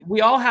we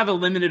all have a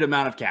limited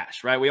amount of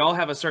cash, right? We all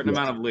have a certain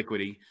amount of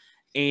liquidity,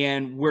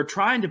 and we're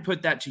trying to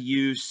put that to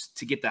use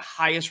to get the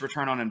highest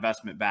return on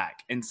investment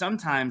back. And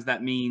sometimes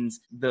that means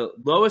the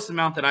lowest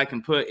amount that I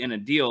can put in a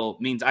deal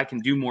means I can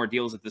do more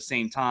deals at the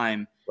same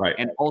time, Right.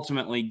 and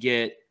ultimately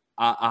get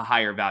a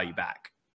higher value back.